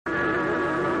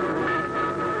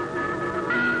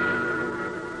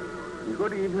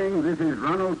good evening. This is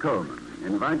Ronald Coleman,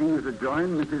 inviting you to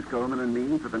join Mrs. Coleman and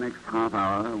me for the next half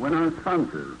hour when our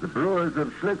sponsors, the brewers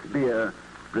of Schlitz Beer,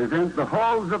 present the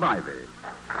Halls of Ivy.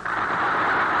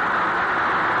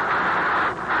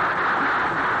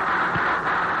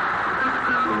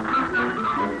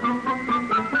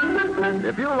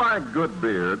 If you like good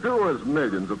beer, do as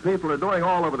millions of people are doing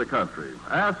all over the country.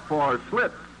 Ask for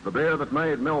Schlitz, the beer that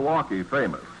made Milwaukee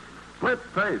famous. Schlitz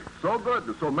tastes so good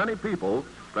to so many people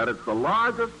that it's the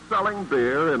largest selling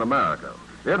beer in America.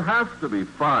 It has to be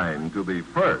fine to be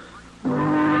first. And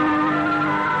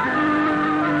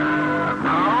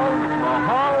now, the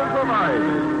Halls of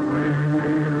Ivy.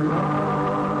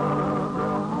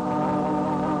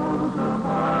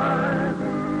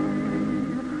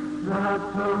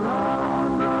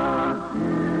 Surround us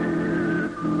here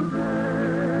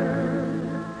today,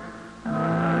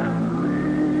 and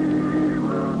we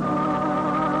will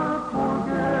not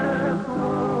forget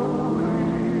though we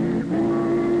be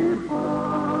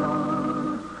far.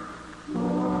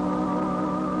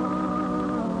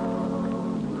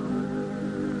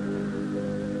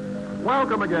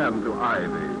 Welcome again to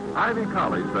Ivy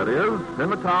College, that is, in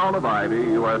the town of Ivy,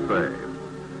 USA.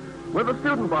 With the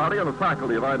student body and the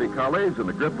faculty of Ivy College in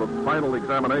the grip of final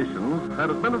examinations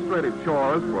and administrative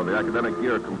chores for the academic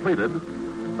year completed,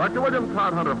 Dr. William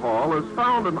Todhunter Hall has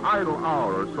found an idle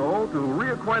hour or so to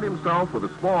reacquaint himself with a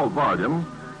small volume,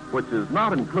 which is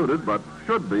not included but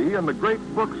should be in the Great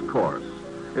Books course.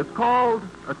 It's called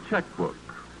a checkbook.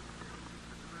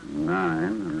 9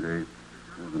 and 8,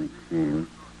 17,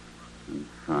 and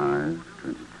 5,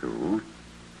 22,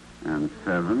 and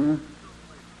 7,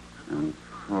 and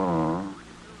 4.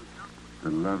 The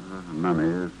love of money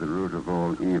is the root of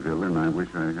all evil, and I wish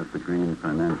I had the green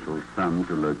financial sum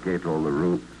to locate all the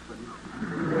roots.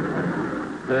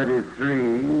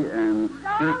 33 and 6.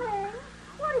 Darling,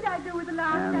 what did I do with the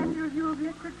last statue of you of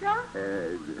literature?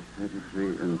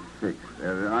 33 and 6.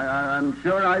 I'm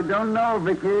sure I don't know,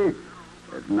 Vicky.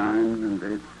 9 and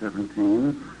 8,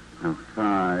 17, and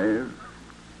 5.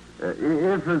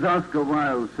 If, as Oscar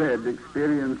Wilde said,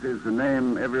 experience is the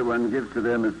name everyone gives to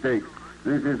their mistakes,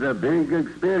 this is a big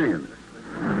experience.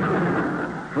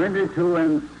 22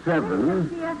 and 7.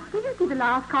 Dear, did you see the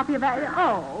last copy of that?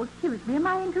 Oh, excuse me, am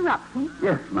I interrupting?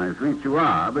 Yes, my sweet, you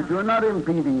are, but you're not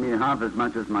impeding me half as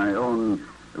much as my own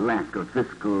lack of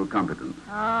fiscal competence.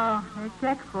 Oh, a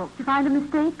checkbook. Did you find a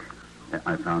mistake?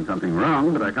 I found something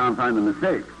wrong, but I can't find the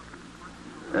mistake.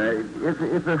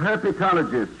 If a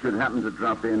herpetologist should happen to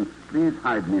drop in, please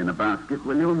hide me in a basket,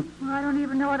 will you? Well, I don't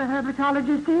even know what a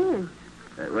herpetologist is.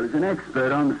 Well, he's an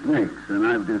expert on snakes, and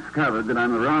I've discovered that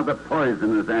I'm a rather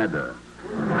poisonous adder.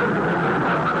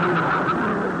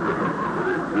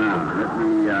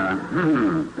 Now,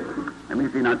 let me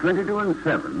see. Now, 22 and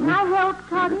 7. Can I help,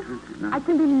 Toddy? I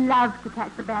simply love to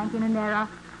catch the bank in an error.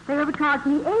 They overcharged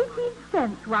me 18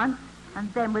 cents once,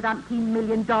 and then with $18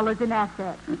 million in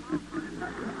assets.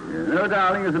 No,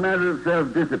 darling, as a matter of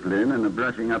self-discipline and a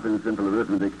brushing up in simple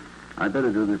arithmetic, I'd better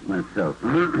do this myself.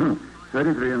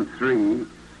 33 and 3,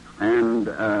 and,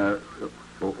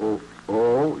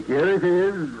 here it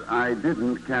is. I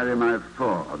didn't carry my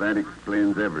 4. That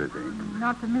explains everything.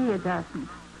 Not to me, it doesn't.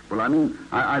 Well, I mean,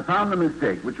 I found the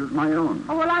mistake, which was my own.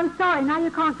 Oh, well, I'm sorry. Now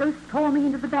you can't go storming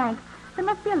into the bank. There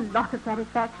must be a lot of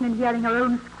satisfaction in hearing our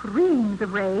own screams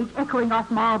of rage echoing off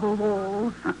marble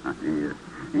walls.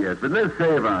 Yes, but let's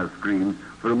save our screams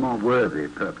for a more worthy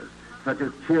purpose, such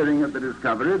as cheering at the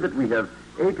discovery that we have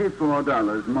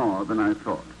 $84 more than I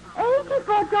thought.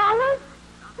 $84?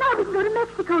 Now we can go to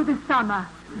Mexico this summer.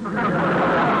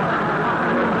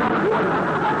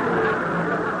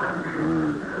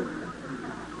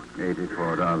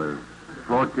 $84.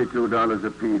 $42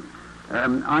 apiece.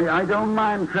 I don't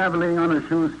mind traveling on a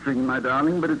shoestring, my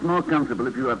darling, but it's more comfortable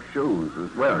if you have shoes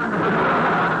as well.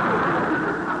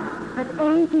 But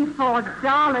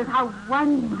 $84, how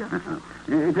wonderful.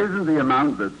 It isn't the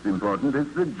amount that's important.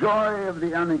 It's the joy of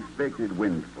the unexpected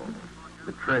windfall,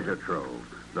 the treasure trove,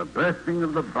 the bursting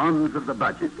of the bonds of the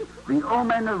budget, the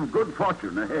omen of good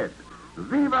fortune ahead.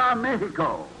 Viva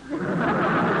Mexico!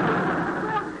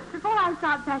 Before I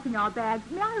start packing our bags,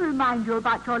 may I remind you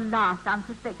about your last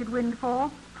unsuspected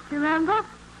windfall? Do you remember?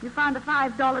 You found a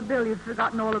 $5 bill you'd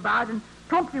forgotten all about and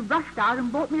promptly rushed out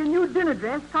and bought me a new dinner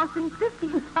dress costing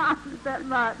 15 times that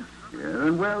much. Yeah,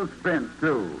 and well spent,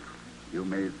 too. You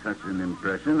made such an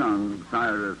impression on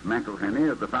Cyrus McElhenney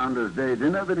at the Founders' Day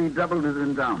dinner that he doubled his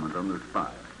endowment on the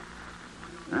spot.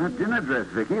 That dinner dress,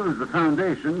 Vicky, was the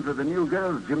foundation for the new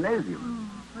girls' gymnasium.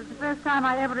 It was the first time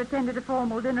I ever attended a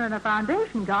formal dinner in a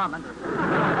foundation garment.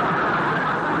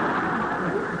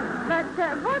 But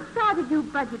what how did you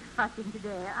budget fussing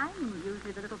today? I'm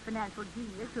usually the little financial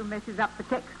genius who messes up the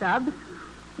tech stubs.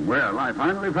 Well, I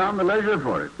finally found the leisure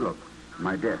for it. Look,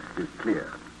 my desk is clear.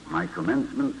 My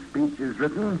commencement speech is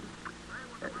written,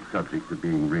 subject to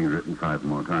being rewritten 5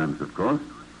 more times, of course.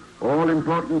 All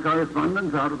important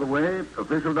correspondence out of the way,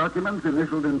 official documents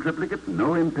initialed in triplicate,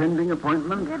 no impending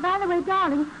appointment. By the way,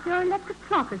 darling, your electric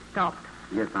clock has stopped.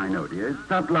 Yes, I know, dear. It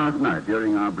stopped last night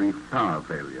during our brief power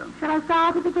failure. Shall I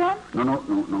start it again?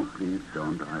 No, please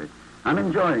don't. I'm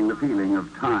enjoying the feeling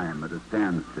of time at a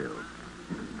standstill.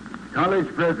 College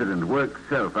president works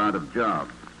self out of job.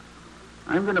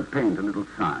 I'm going to paint a little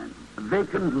sign. A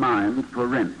vacant mind for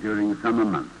rent during summer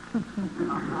months.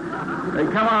 Hey,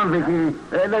 come on, Vicky.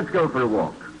 Let's go for a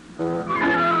walk.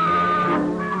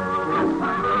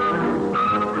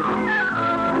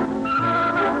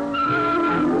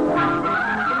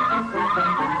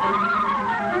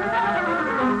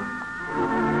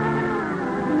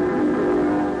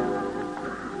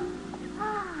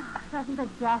 Doesn't the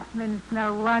jasmine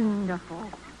smell wonderful?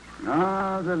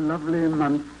 Ah, the lovely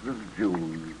month of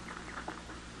June.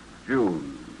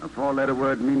 June. A 4-letter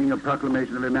word meaning a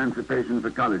proclamation of emancipation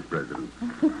for college presidents.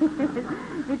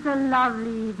 It's a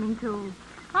lovely evening, too.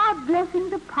 Our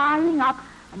blessings are piling up.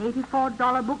 An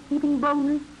 $84 bookkeeping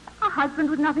bonus, a husband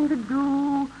with nothing to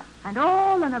do, and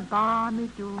all on a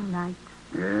balmy June night.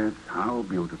 Yes, how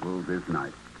beautiful this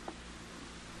night.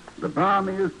 The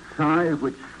balmiest sigh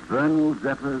which vernal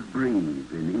zephyrs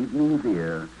breathe in evening's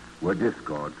ear were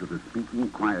discord to the speaking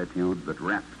quietude that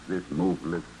wraps this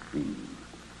moveless scene.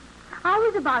 I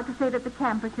was about to say that the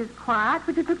campus is quiet,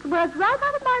 but you took the words right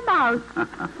out of my mouth.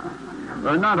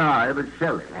 Well, not I, but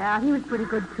Shelley. Well, he was pretty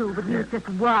good, too, but he was just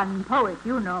one poet.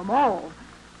 You know them all.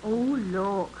 Oh,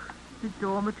 look. The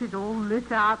dormitory's all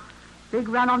lit up. Big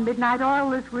run on midnight oil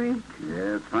this week.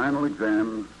 Yes, final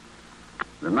exams.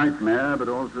 The nightmare, but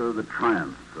also the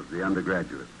triumph of the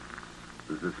undergraduates.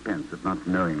 The suspense of not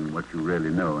knowing what you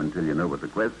really know until you know what the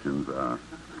questions are.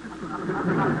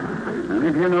 And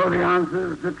if you know the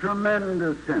answers, a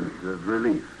tremendous sense of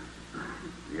relief.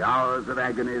 The hours of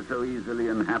agony so easily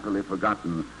and happily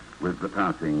forgotten with the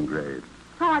passing grade.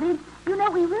 Toddie, you know,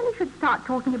 we really should start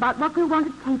talking about what we want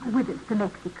to take with us to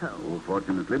Mexico. Oh,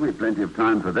 fortunately, we've plenty of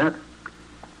time for that.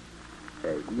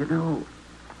 You know,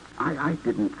 I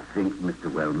didn't think Mr.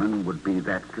 Wellman would be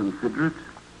that considerate.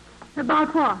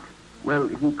 About what? Well,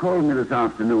 he called me this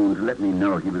afternoon to let me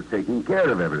know he was taking care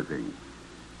of everything.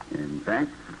 In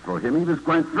fact, for him, he was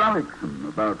quite frolicsome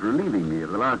about relieving me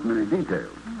of the last-minute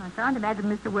details. Oh, I can't imagine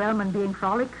Mr. Wellman being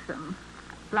frolicsome.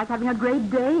 It's like having a Great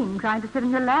Dane trying to sit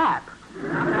in your lap.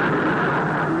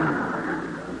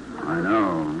 I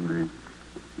know.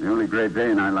 The only Great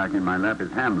Dane I like in my lap is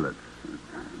Hamlet.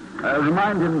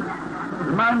 Remind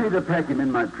me to pack him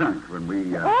in my trunk when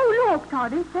we... Oh, look,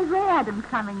 Toddie, there's Ray Adams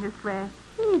coming this way.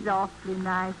 He's awfully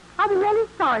nice. I'll be really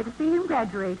sorry to see him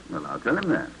graduate. Well, I'll tell him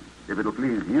that. If it'll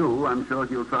please you, I'm sure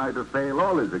he'll try to fail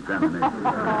all his examinations.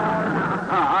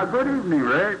 Good evening,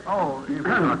 Ray. Oh, evening,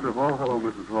 Dr. Hall. Hello,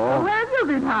 Mrs. Hall. Where have you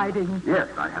been hiding? Yes,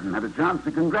 I haven't had a chance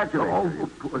to congratulate you.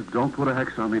 Don't put a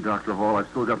hex on me, Dr. Hall. I've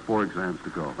still got 4 exams to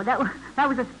go. Well, that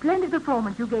was a splendid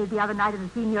performance you gave the other night in the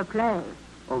senior play.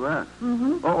 Oh, that?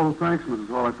 Mm-hmm. Oh, thanks, Mrs.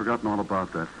 Hall. I've forgotten all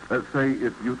about that. Say,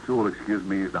 if you two will excuse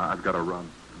me, I've got to run.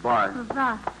 Bye.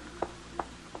 Right.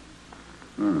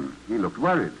 He looked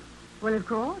worried. Well, of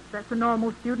course. That's the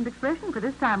normal student expression for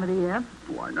this time of the year.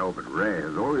 Oh, I know, but Ray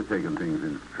has always taken things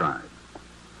in stride.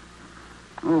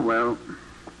 Oh, well,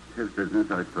 his business,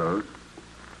 I suppose.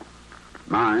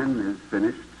 Mine is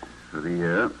finished for the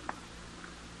year,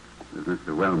 with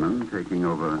Mr. Wellman taking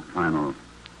over final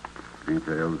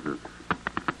details of...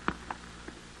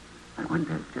 I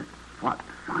wonder just what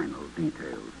final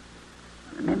details.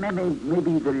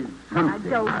 Maybe there is something...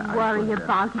 Don't worry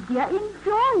about it, dear.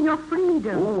 Enjoy your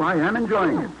freedom. Oh, I am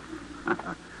enjoying it.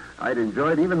 I'd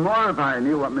enjoy it even more if I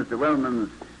knew what Mr.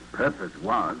 Wellman's purpose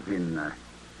was in... Now,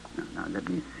 let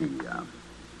me see.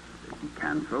 He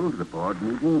canceled the board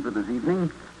meeting for this evening.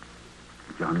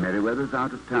 John Merriweather's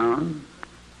out of town.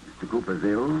 Mr. Cooper's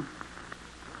ill.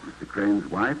 Mr. Crane's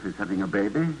wife is having a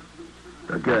baby.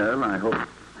 A girl, I hope.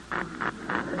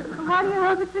 Why do you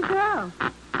hope it's a girl?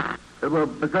 Well,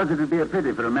 because it would be a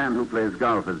pity for a man who plays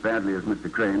golf as badly as Mr.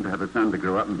 Crane to have a son to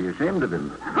grow up and be ashamed of him.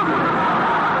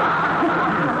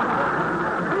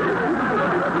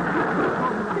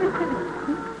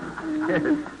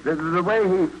 This is the way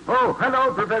he... Oh,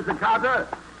 hello, Professor Carter.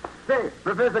 Say,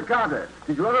 Professor Carter,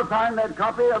 did you ever find that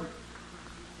copy of...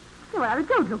 Well,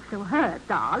 don't look so hurt,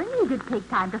 darling. He did take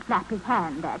time to flap his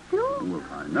hand at you. Well,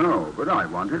 I know, but I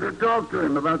wanted to talk to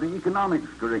him about the economics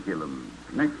curriculum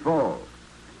next fall.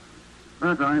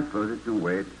 But I suppose it can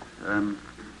wait.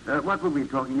 What were we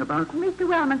talking about? Mr.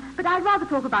 Wellman, but I'd rather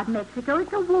talk about Mexico.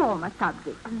 It's a warmer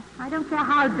subject. And I don't care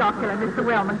how jocular Mr.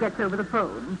 Wellman gets over the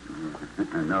phone.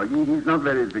 No, he's not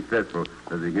very successful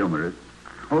as a humorist.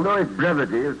 Although if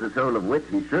brevity is the soul of wit,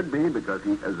 he should be, because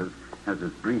he has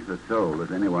as brief a soul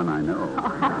as anyone I know.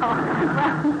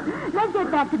 Well, let's get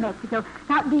back to Mexico.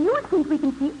 Now, do you think we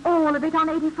can see all of it on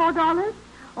 $84?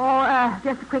 Or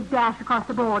just a quick dash across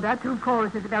the border, 2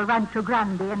 choruses of El Rancho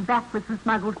Grande, and back with some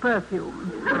smuggled perfume?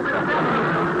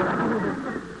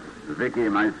 Vicky,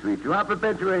 my sweet, you are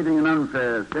perpetuating an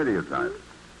unfair stereotype.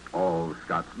 All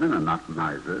Scotsmen are not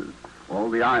misers. All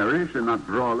the Irish are not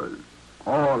brawlers.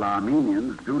 All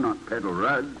Armenians do not peddle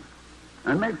rugs.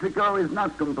 And Mexico is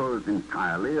not composed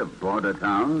entirely of border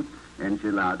towns,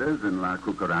 enchiladas, and La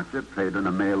Cucaracha played on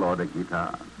a mail-order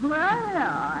guitar. Well, no,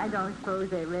 I don't suppose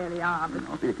they really are, but...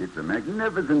 No, it's a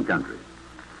magnificent country.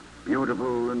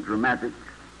 Beautiful and dramatic,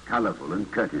 colorful and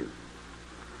courteous.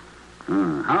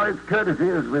 How its courtesy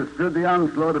has withstood the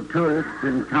onslaught of tourists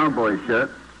in cowboy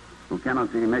shirts who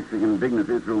cannot see Mexican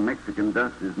dignity through Mexican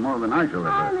dust is more than I shall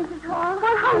Hi, ever. Mrs. Hall.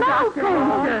 Well, hello,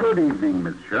 Granger. Good evening,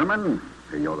 Miss Sherman.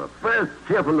 You're the first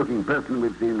cheerful-looking person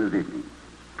we've seen this evening.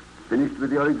 Finished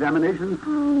with your examinations? Oh,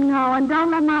 no, and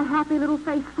don't let my happy little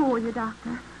face fool you,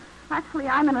 Doctor. Actually,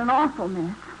 I'm in an awful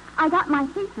mess. I got my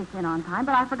thesis in on time,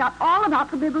 but I forgot all about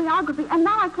the bibliography, and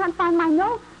now I can't find my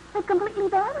notes. They've completely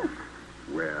vanished.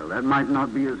 Well, that might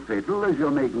not be as fatal as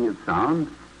you're making it sound.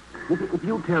 If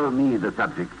you tell me the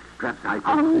subject, perhaps I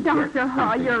can Oh, suggest Dr. Hall,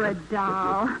 something. you're a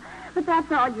doll. But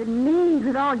that's all you need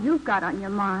with all you've got on your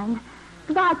mind.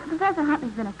 Besides, Professor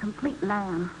Huntley's been a complete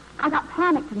lamb. I got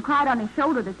panicked and cried on his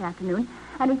shoulder this afternoon,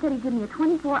 and he said he'd give me a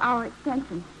 24-hour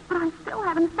extension. But I still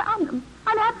haven't found them.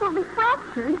 I'm absolutely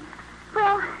fractured.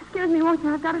 Well, excuse me, won't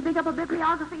you? I've got to dig up a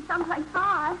bibliography someplace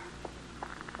far.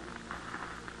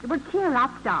 Well, cheer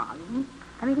up, darling.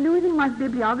 I mean, losing one's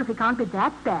bibliography can't be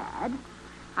that bad.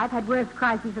 I've had worse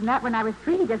crises than that when I was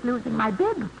 3, just losing my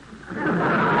bib.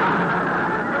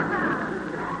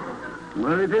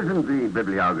 Well, it isn't the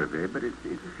bibliography, but it's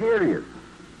serious.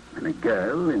 And a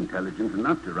girl intelligent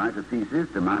enough to write a thesis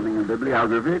demanding a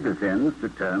bibliography descends to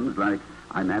terms like,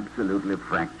 I'm absolutely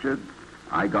fractured,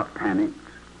 I got panicked,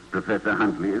 Professor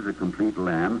Huntley is a complete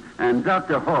lamb, and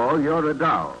Dr. Hall, you're a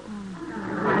doll.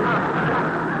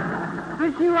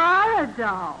 But you are a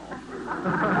doll.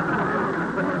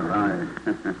 Well,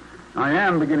 I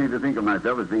am beginning to think of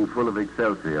myself as being full of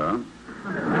Excelsior.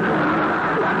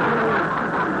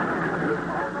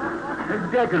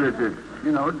 It's decorative,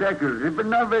 decorative, but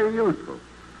not very useful.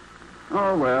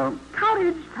 Oh, well.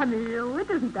 Courage, Camille. It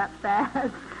isn't that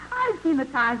bad. I've seen the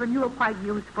times when you were quite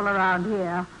useful around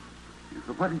here.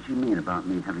 But what did she mean about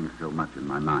me having so much in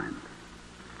my mind?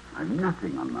 I've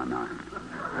nothing on my mind.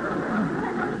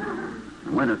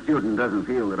 And when a student doesn't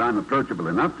feel that I'm approachable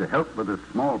enough to help with a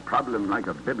small problem like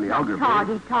a bibliography...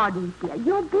 Toddy, dear,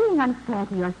 you're being unfair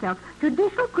to yourself.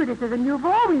 Judicial criticism, you've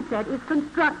always said, is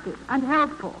constructive and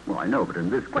helpful. Well, I know, but in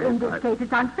this case... Well, in this case,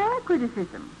 it's unfair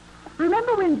criticism.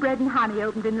 Remember when Bread and Honey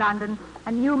opened in London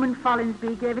and Newman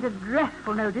Follinsby gave it a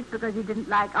dreadful notice because he didn't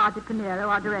like Arte Pinero,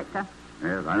 our director?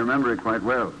 Yes, I remember it quite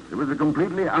well. It was a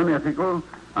completely unethical,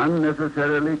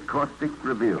 unnecessarily caustic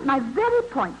review. My very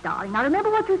point, darling. Now,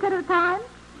 remember what you said at the time?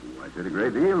 I said a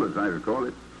great deal, as I recall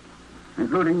it,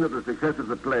 including that the success of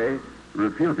the play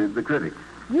refuted the critics.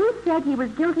 You said he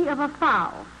was guilty of a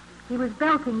foul. He was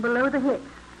belting below the hips.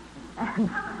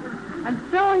 And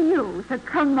so are you. So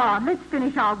come on, let's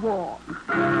finish our war.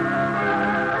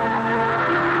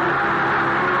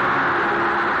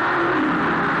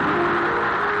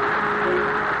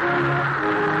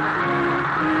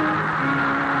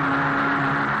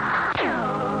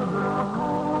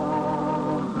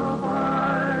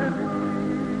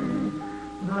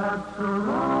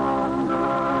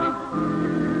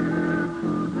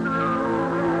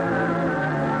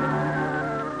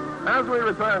 As we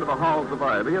return to the halls of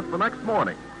Ivy, it's the next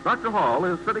morning. Dr. Hall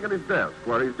is sitting at his desk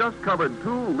where he's just covered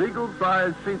 2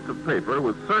 legal-sized sheets of paper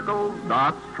with circles,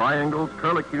 dots, triangles,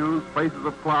 curlicues, faces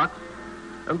of clocks,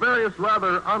 and various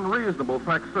rather unreasonable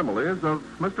facsimiles of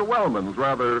Mr. Wellman's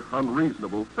rather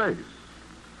unreasonable face.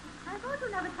 I thought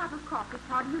you'd have a cup of coffee,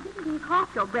 Todd. You didn't eat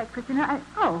half your breakfast,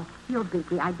 Oh, you're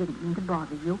busy. I didn't mean to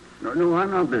bother you. No,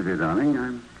 I'm not busy, darling.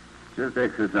 I'm just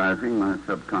exercising my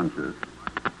subconscious.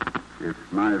 If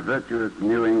my virtuous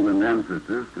New England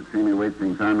ancestors could see me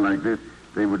wasting time like this,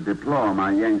 they would deplore my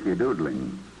Yankee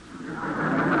doodling.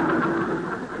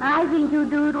 I think you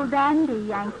doodle dandy,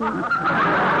 Yankee.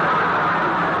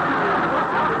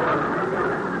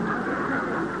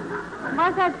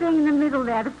 How's that thing in the middle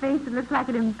there, the face that looks like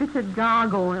an embittered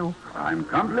gargoyle? I'm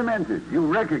complimented. You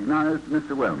recognized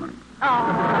Mr. Wellman. Oh,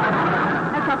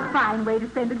 that's a fine way to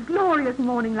spend a glorious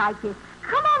morning like this.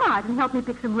 Come on out and help me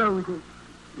pick some roses.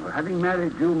 Well, having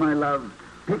married you, my love,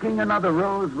 picking another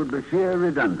rose would be sheer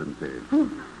redundancy.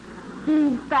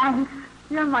 Gee, thanks.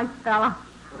 You're my fella.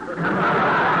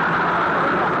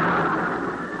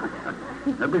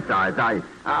 Besides,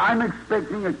 I'm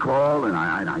expecting a call, and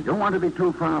I don't want to be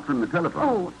too far from the telephone.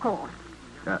 Oh, of course.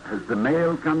 Has the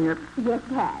mail come yet? Yes,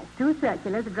 it has. 2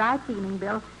 circulars, a dry cleaning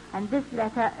bill, and this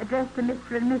letter addressed to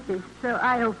Mr. and Mrs., so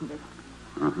I opened it.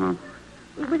 Uh-huh.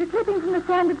 It was a clipping from the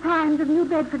Standard Times of New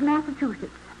Bedford,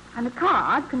 Massachusetts, and a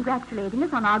card congratulating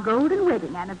us on our golden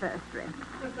wedding anniversary.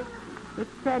 It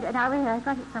said, and I've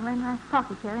got it somewhere in my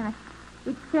pocket here, and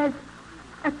it says,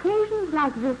 occasions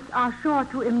like this are sure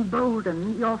to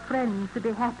embolden your friends to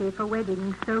be happy for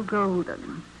weddings so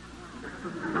golden.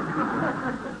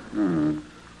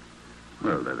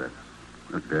 Well,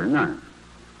 that's very nice.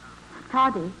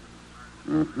 Toddy,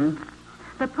 Mm-hmm.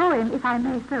 the poem, if I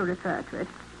may so refer to it,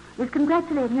 is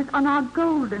congratulating us on our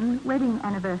golden wedding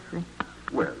anniversary.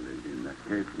 Well, in that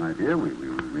case, my dear, we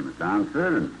must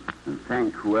answer and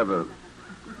thank whoever...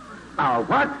 Our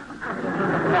what?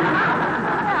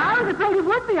 I was afraid it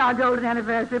would be our golden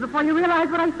anniversary before you realized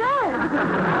what I said.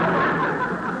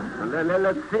 Well,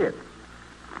 let's see it.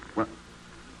 Well,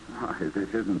 why,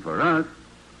 this isn't for us.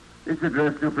 It's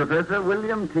addressed to Professor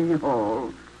William T.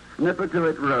 Hall,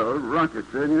 Snippertuit Road,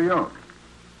 Rochester, New York.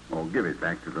 Or give it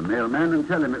back to the mailman and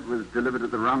tell him it was delivered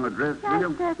at the wrong address. I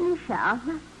certainly shall.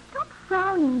 Now, stop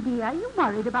frowning, dear. Are you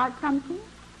worried about something?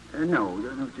 No,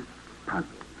 just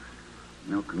puzzled.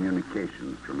 No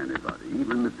communications from anybody,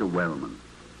 even Mr. Wellman.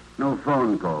 No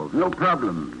phone calls, no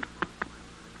problems.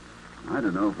 I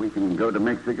don't know if we can go to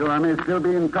Mexico. I may still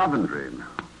be in Coventry.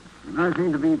 I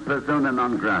seem to be persona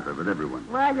non grata with everyone.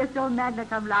 Well, you're so magna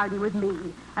cum laude with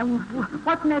me. I mean,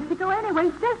 what's Mexico anyway?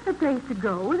 It's just the place to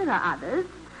go. There are others.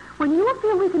 When you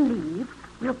feel we can leave,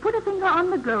 we'll put a finger on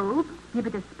the globe, give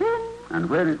it a spin. And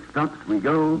where it stops, we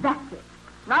go. That's it.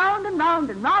 Round and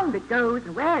round and round it goes,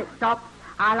 and where it stops,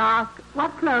 I'll ask,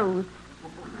 what clothes?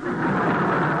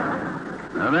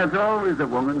 Now, that's always a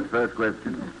woman's first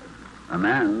question. A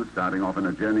man starting off on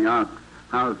a journey asks,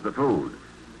 how's the food?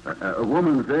 A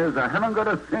woman says, I haven't got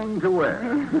a thing to wear.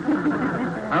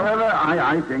 However,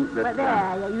 I think that... But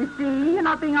there, you see, you're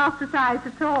not being ostracized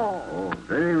at all. Oh,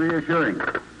 very reassuring.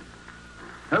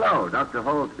 Hello, Dr.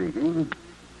 Hall speaking.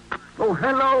 Oh,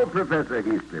 hello, Professor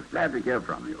Heathcliff. Glad to hear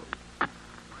from you.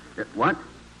 What?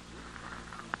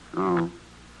 Oh,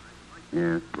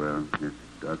 yes, well, it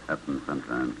does happen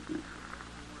sometimes.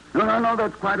 No,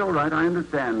 that's quite all right. I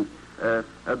understand.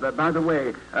 By the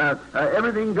way,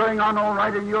 everything going on all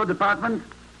right in your department?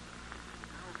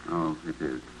 Oh, it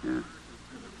is, yes.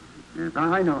 Yes,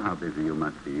 I know how busy you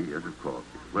must be, yes, of course.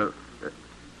 Well,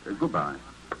 goodbye.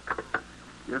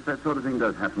 Yes, that sort of thing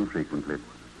does happen frequently,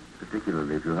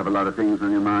 particularly if you have a lot of things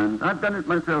on your mind. I've done it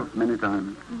myself many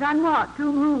times. Done what?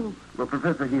 To who? Well,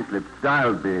 Professor Heathcliff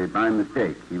dialed me by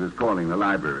mistake. He was calling the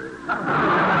library.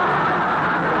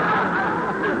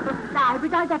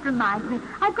 But that reminds me.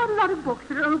 I've got a lot of books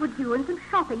that are overdue and some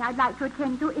shopping I'd like to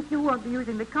attend to if you won't be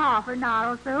using the car for an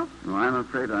hour or so. No, I'm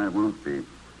afraid I won't be.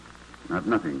 I've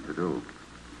nothing to do.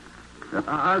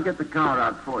 I'll get the car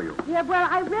out for you. Yeah, well,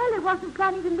 I really wasn't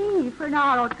planning to leave for an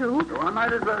hour or two. So I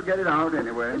might as well get it out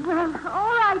anyway. Well,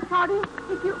 all right, Toddy.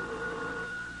 If you...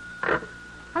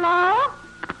 Hello?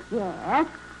 Yes?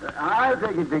 I'll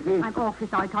take it, Vicky. I'm awfully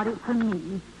sorry, Toddy. It's for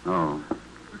me. Oh.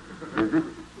 Is it?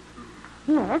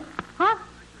 Yes? Huh?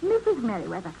 Mrs.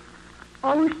 Merriweather.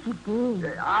 Oh, she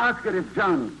did. Ask her if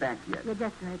John's back yet. Yeah,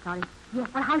 just a minute, Toddy. Yes,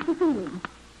 well, how's she feeling?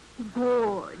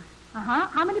 Good. Uh-huh.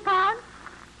 How many pounds?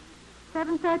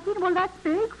 7:13? Well, that's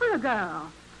big for a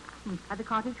girl. At the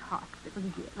cottage hospital,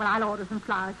 dear. Well, I'll order some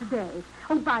flowers today.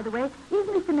 Oh, by the way, is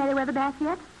Mr. Merriweather back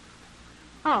yet?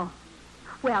 Oh.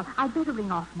 Well, I'd better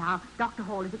ring off now. Dr.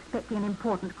 Hall is expecting an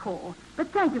important call.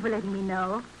 But thank you for letting me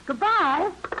know.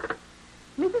 Goodbye.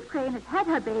 Mrs. Crane has had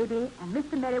her baby, and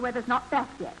Mr. Merriweather's not back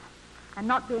yet. And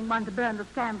not being one to burn the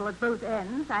scandal at both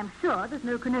ends, I'm sure there's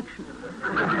no connection.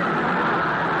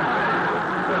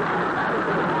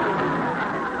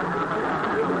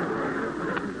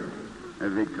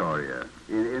 Victoria,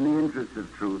 in the interest of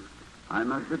truth, I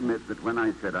must admit that when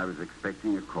I said I was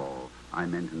expecting a call, I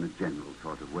meant in a general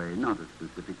sort of way, not a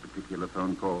specific particular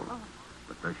phone call,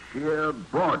 but the sheer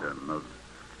boredom of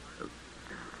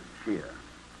sheer.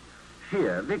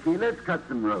 Vicky, let's cut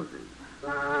some roses.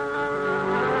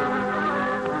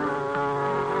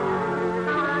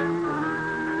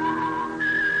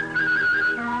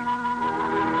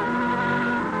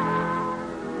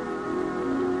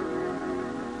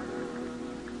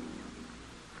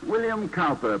 William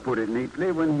Cowper put it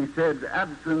neatly when he said,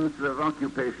 absence of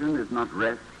occupation is not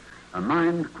rest. A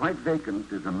mind quite vacant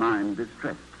is a mind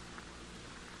distressed.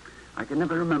 I can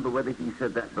never remember whether he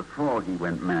said that before he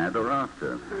went mad or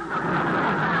after.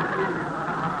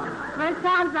 Well, it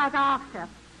sounds like after.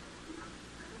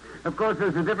 Of course,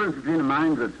 there's a difference between a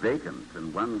mind that's vacant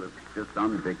and one that's just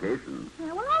on vacation.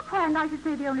 Yeah, well, offhand, I should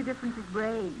say the only difference is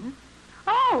brains.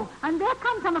 Oh, and there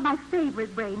come some of my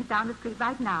favorite brains down the street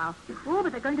right now. Oh,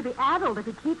 but they're going to be addled if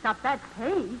he keeps up that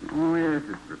pace. Oh, yes,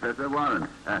 it's Professor Warren.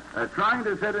 Trying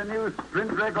to set a new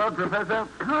sprint record, Professor?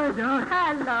 Hi, Doc.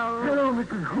 Hello. Hello,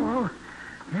 Mrs. Hall.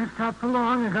 Can't stop for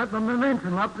long. I got my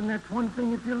momentum up, and that's one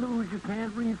thing if you lose, you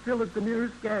can't refill at the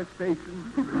nearest gas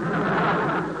station.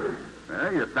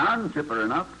 Well, you sound chipper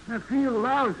enough. I feel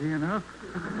lousy enough.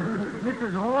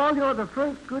 Mrs. Hall, you're the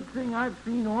first good thing I've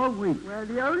seen all week. Well,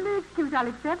 the only excuse I'll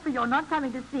accept for your not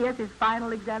coming to see us is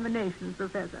final examinations,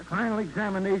 Professor. Final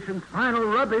examinations, final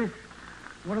rubbish.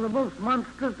 One of the most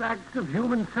monstrous acts of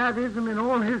human sadism in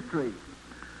all history.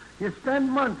 You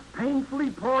spend months painfully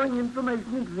pouring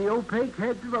information into the opaque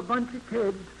heads of a bunch of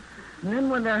kids, and then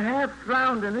when they're half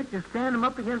drowned in it, you stand them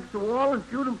up against the wall and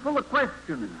shoot them full of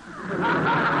questions.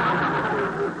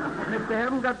 And if they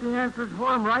haven't got the answers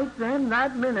for them right then,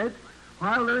 that minute,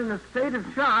 while they're in a state of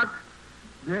shock,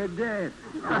 they're dead.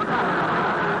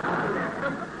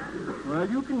 Well,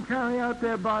 you can carry out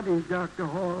their bodies, Dr.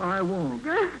 Hall. I won't.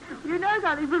 You know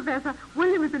something, Professor?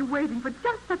 William has been waiting for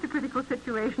just such a critical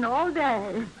situation all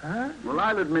day. Huh? Well,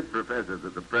 I'll admit, Professor,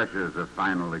 that the pressures of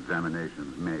final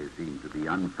examinations may seem to be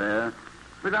unfair,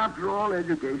 but after all,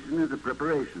 education is a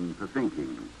preparation for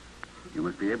thinking. You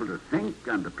must be able to think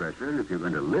under pressure if you're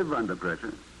going to live under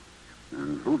pressure.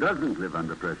 And who doesn't live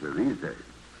under pressure these days?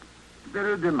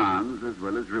 There are demands as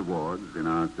well as rewards in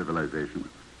our civilization.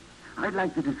 I'd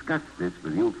like to discuss this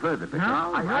with you further, but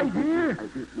Now, right here.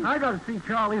 I got to see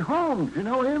Charlie Holmes. You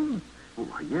know him?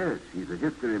 Oh, yes, he's a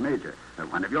history major.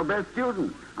 One of your best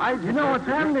students. You know what's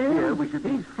happening to here? him? We should...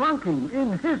 He's flunking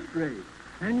in history.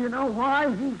 And you know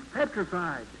why? He's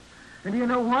petrified. And do you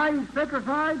know why he's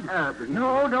petrified?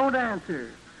 No, don't answer.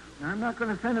 I'm not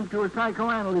going to send him to a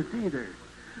psychoanalyst either.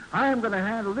 I am going to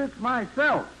handle this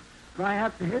myself. So I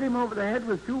have to hit him over the head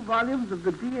with 2 volumes of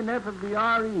the D and F of the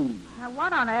R.E. Now,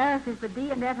 what on earth is the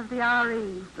D and F of the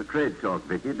R.E.? The trade talk,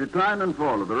 Vicky. Decline and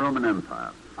fall of the Roman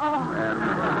Empire. Oh.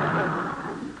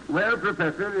 Well,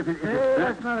 Professor, if Hey,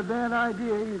 that's not a bad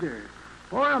idea either.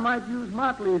 Or I might use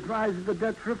Motley's Rise of the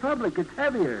Dutch Republic. It's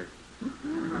heavier.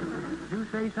 Did you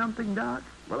say something, Doc?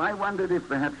 Well, I wondered if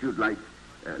perhaps you'd like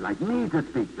me to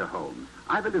speak to Holmes.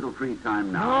 I've a little free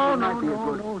time now.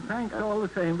 No. Thanks all the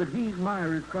same, but he's my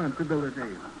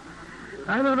responsibility.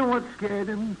 I don't know what scared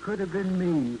him. Could have been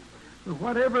me. But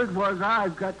whatever it was,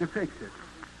 I've got to fix it.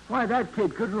 Why, that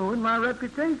kid could ruin my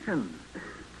reputation.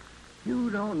 You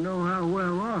don't know how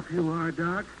well off you are,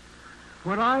 Doc.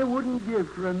 What I wouldn't give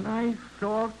for a nice,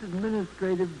 soft,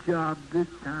 administrative job this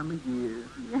time of year.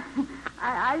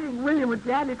 I think William would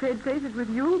gladly trade places with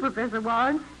you, Professor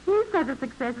Warren. He's such a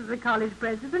success as a college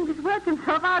president. He's worked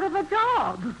himself out of a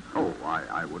job. Oh,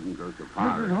 I wouldn't go so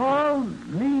far. Mrs. Hall,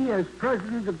 me as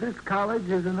president of this college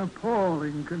is an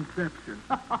appalling conception.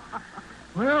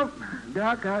 Well,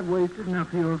 Doc, I've wasted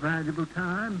enough of your valuable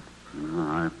time.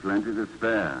 I've plenty to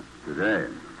spare today.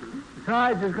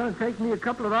 Besides, it's going to take me a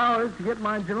couple of hours to get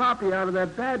my jalopy out of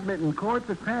that badminton court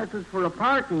that passes for a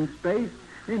parking space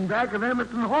in back of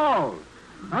Emerson Hall.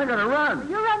 I got to run.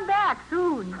 You run back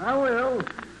soon. I will.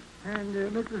 And,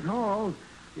 Mrs. Hall,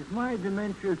 if my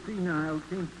dementia senile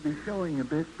seems to be showing a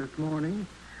bit this morning,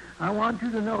 I want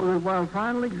you to know that while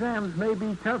final exams may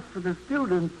be tough for the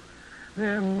students,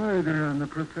 they're murder on the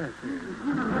professor.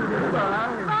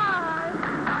 Goodbye. Bye.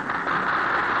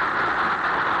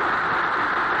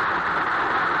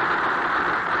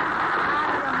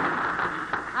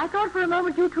 I thought for a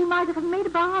moment you two might have made a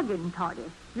bargain, Toddy.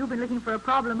 You've been looking for a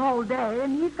problem all day,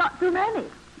 and he's got too many.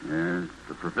 Yes,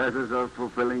 the professors are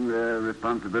fulfilling their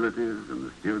responsibilities, and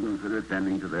the students are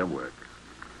attending to their work.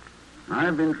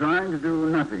 I've been trying to do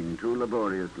nothing too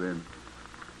laboriously.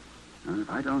 And if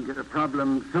I don't get a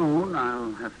problem soon,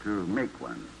 I'll have to make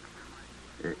one.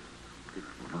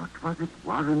 What was it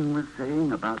Warren was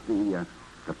saying about the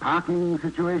parking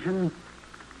situation?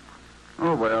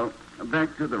 Oh, well,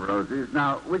 back to the roses.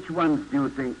 Now, which ones do you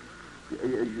think...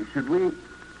 should we...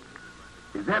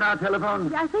 Is that our telephone?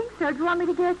 Yeah, I think so. Do you want me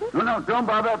to get it? No, don't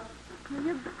bother.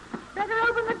 You better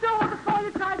open the door before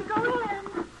you try to go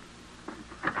in.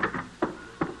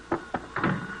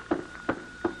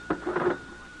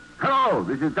 Hello,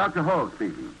 this is Dr. Hall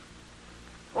speaking.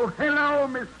 Oh, hello,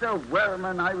 Mr.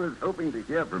 Wellman. I was hoping to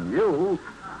hear from you.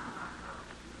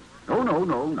 Oh,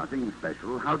 no, nothing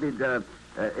special. How did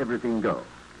everything go?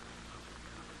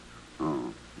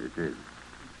 Oh, it is.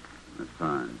 That's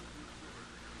fine.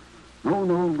 No,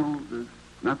 there's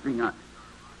nothing.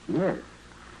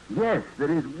 Yes,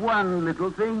 there is one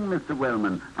little thing, Mr.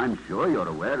 Wellman. I'm sure you're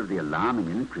aware of the alarming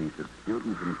increase of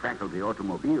students and faculty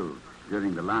automobiles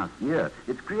during the last year.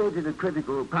 It's created a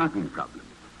critical parking problem.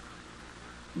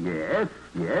 Yes,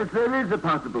 there is a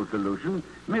possible solution.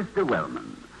 Mr.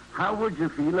 Wellman, how would you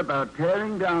feel about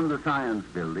tearing down the science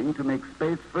building to make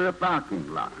space for a parking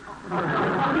lot?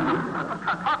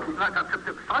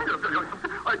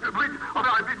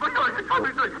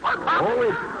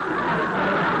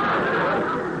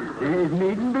 It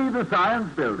needn't be the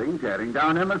science building. Tearing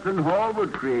down Emerson Hall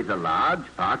would create a large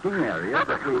parking area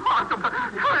that we...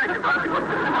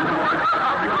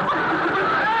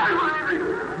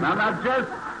 Now,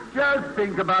 just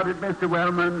think about it, Mr.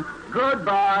 Wellman.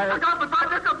 Goodbye.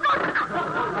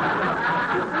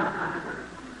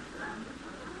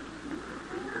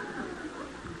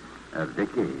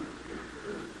 Vicky,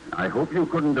 I hope you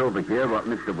couldn't overhear what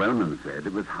Mr. Wellman said.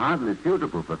 It was hardly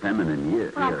suitable for feminine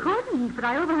ears. Well, I couldn't, but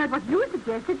I overheard what you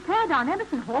suggested. Tear down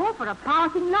Emerson Hall for a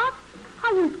parking lot?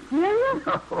 Are you serious?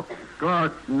 No, of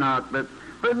course not. But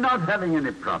for not having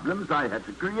any problems, I had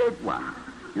to create one.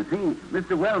 You see,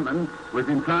 Mr. Wellman was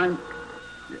inclined...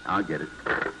 I'll get it.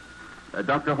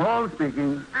 Dr. Hall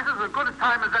speaking. This is as good a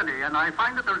time as any, and I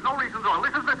find that there's no reason to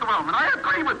listen, Mr. Wellman. I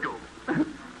agree with you.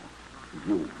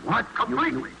 You what?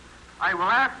 Completely. I will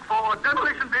ask for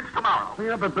demolition bids tomorrow.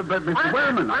 Yeah, but Mr.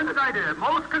 Wellman... Splendid idea.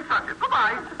 Most constructive.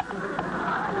 Goodbye.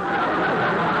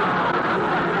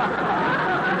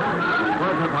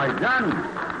 What have I done?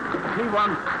 He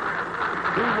wants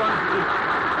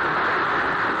to...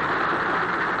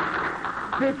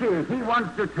 Vicky, he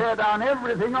wants to tear down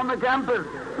everything on the campus.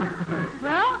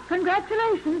 Well,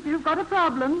 congratulations. You've got a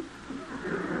problem.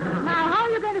 Now, how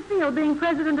are you going to feel being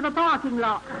president of a parking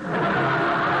lot?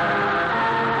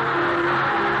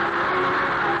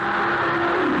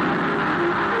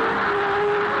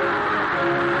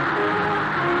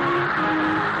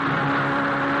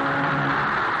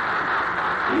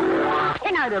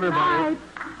 Good night, everybody.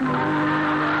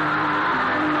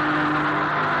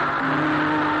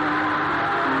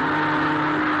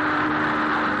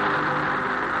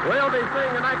 We'll be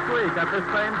seeing you next week at this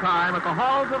same time at the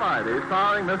Halls of Ivy,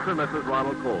 starring Mr. and Mrs.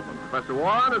 Ronald Colvin. Professor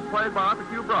Warren is played by Arthur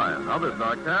Q. Bryan. Others in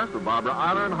our cast were Barbara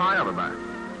Eiler and High Everback.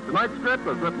 Tonight's script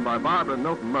was written by Barbara and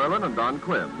Milton Merlin and Don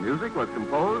Quinn. Music was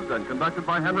composed and conducted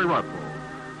by Henry Russell.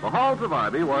 The Halls of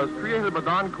Ivy was created by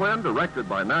Don Quinn, directed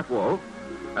by Nat Wolf,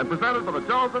 and presented by the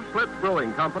Joseph Schlitz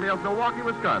Brewing Company of Milwaukee,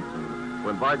 Wisconsin, who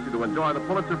invites you to enjoy the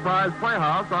Pulitzer Prize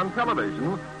Playhouse on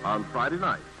television on Friday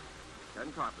night.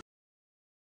 Ken Carpenter.